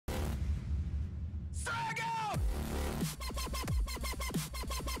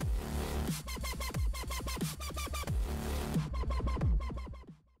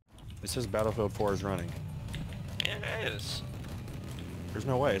It says Battlefield 4 is running. Yeah, it is. There's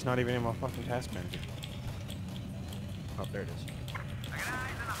no way. It's not even in my fucking task manager. Oh, there it is.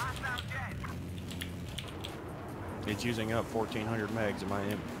 It's using up 1400 megs of my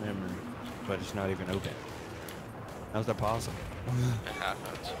memory, but it's not even open. How's that possible? It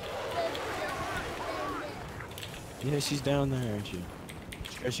happens. Yeah, she's down there, ain't she?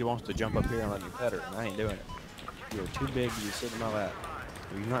 She wants to jump up here and let me pet her, and I ain't doing it. You're too big to sit in my lap.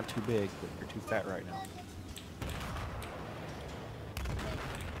 Well, you're not too big, but you're too fat right now.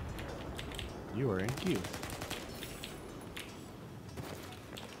 You are, ain't you?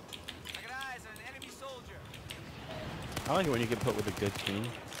 I like it when you get put with a good team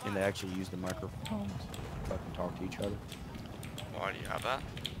and they actually use the microphones to fucking talk to each other. Why do you have that?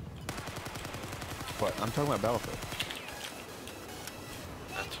 What? I'm talking about Battlefield.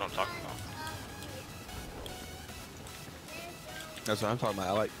 That's what I'm talking about. That's what I'm talking about.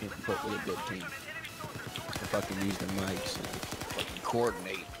 I like being put with a good team. To fucking use the mics and fucking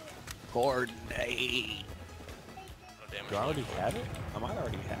coordinate. Coordinate! Do I already have it? I might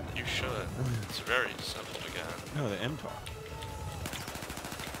already have it. You should. It's very simple to get. No, the MTAR.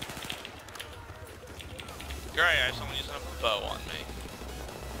 You're right, I have someone using a bow on me.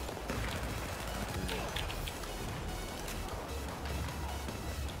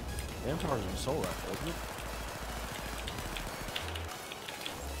 The MTAR is an assault rifle, isn't it?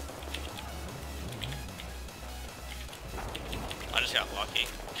 I just got lucky.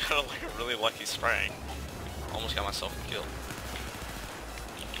 Got like a really lucky spraying. Almost got myself killed.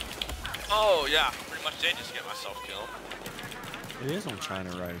 Oh yeah, pretty much did just get myself killed. It is on China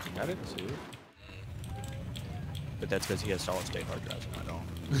Rising. I didn't see it. But that's because he has solid state hard drives and I don't.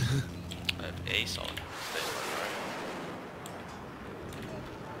 I have a solid state hard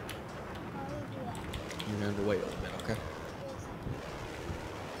drive. You're gonna have to wait a little bit, okay?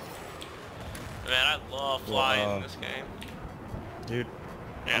 Man, I love flying in this game. Dude,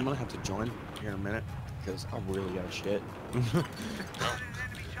 yeah. I'm gonna have to join here in a minute because I really got shit. Oh.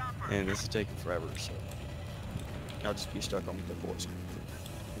 And this is taking forever, so I'll just be stuck on the voice.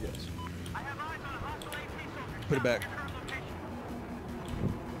 Yes. Put it back.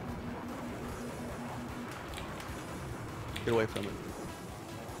 Get away from it.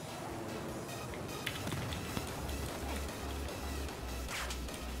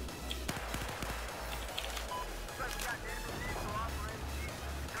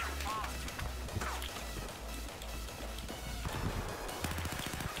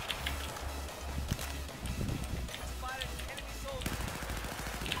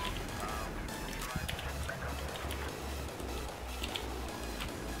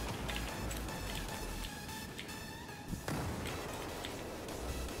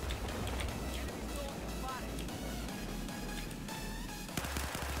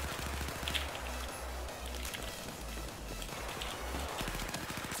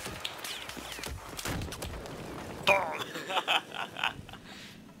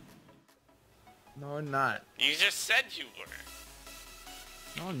 No, I'm not. You just said you were.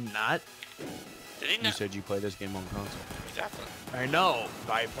 No, I'm not. Did he know? You said you play this game on console. Exactly. I know,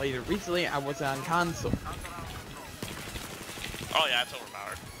 but I played it recently. I was on console. Oh yeah, it's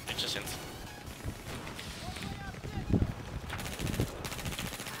overpowered. It's just instant.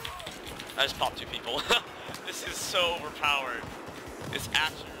 I just popped 2 people. This is so overpowered. It's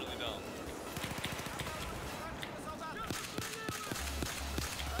actually really dumb.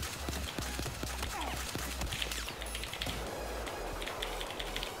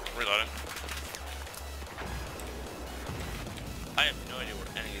 Reloading. I have no idea where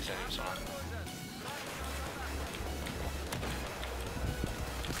any of these enemies are.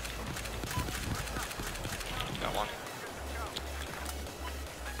 Got one.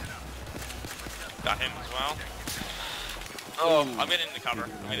 Got him as well. Oh, I'm getting into cover.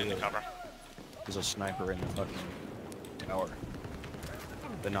 I'm getting into cover. There's a sniper in the fucking tower.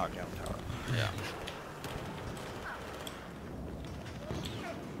 The knockdown tower. Yeah.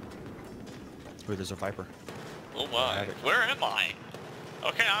 Ooh, there's a Viper. Oh my. Where am I?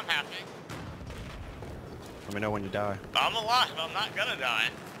 Okay, I'm happy. Let me know when you die. I'm alive. I'm not gonna die.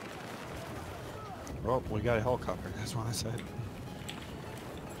 Well, we got a helicopter. That's what I said.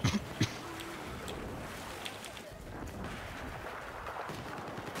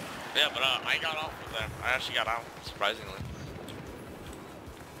 Yeah, but I got off of them. I actually got out, surprisingly.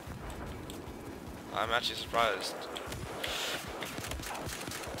 I'm actually surprised.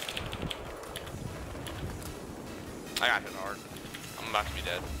 I got hit hard. I'm about to be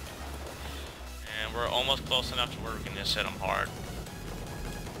dead. And we're almost close enough to where we can just hit him hard.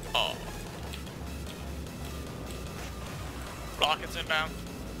 Oh. Rocket's inbound.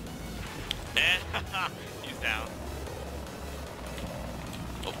 And he's down.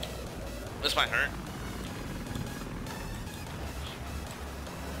 Oh. This might hurt.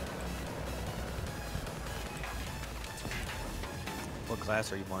 What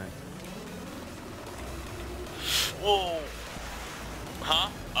class are you playing? Whoa. Huh?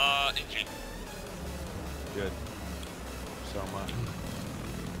 NG. Good. So much.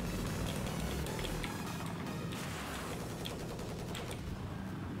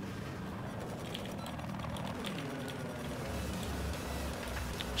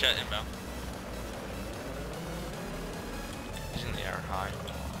 Jet inbound. He's in the air high.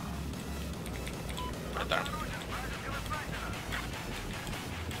 Right there.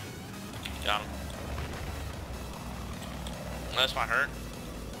 Got him. This might hurt.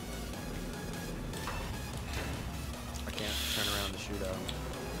 I can't turn around to shoot out.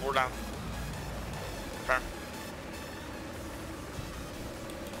 We're down. Fair.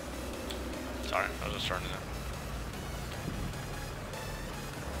 Sorry, I was just turning it.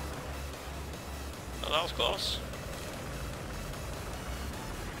 Oh, that was close.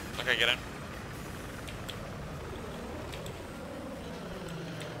 Okay, get in.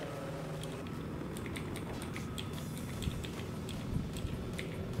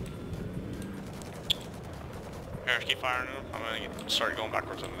 Here, keep firing him. I'm gonna start going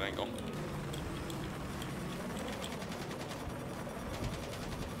backwards on an angle.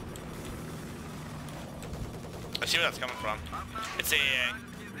 I see where that's coming from. It's AAA.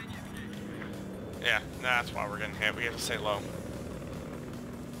 Yeah, that's why we're getting hit. We have to stay low.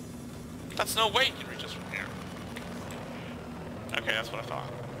 That's no way you can reach us from here. Okay, that's what I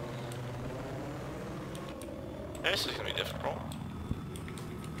thought. This is gonna be difficult.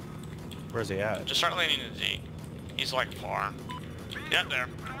 Where's he at? Just start landing in D. He's like far. Yep, there.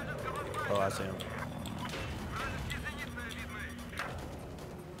 Oh, I see him.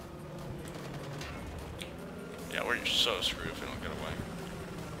 Yeah, we're so screwed if we don't get away.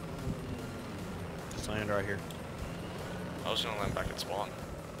 Just land right here. I was gonna land back at spawn.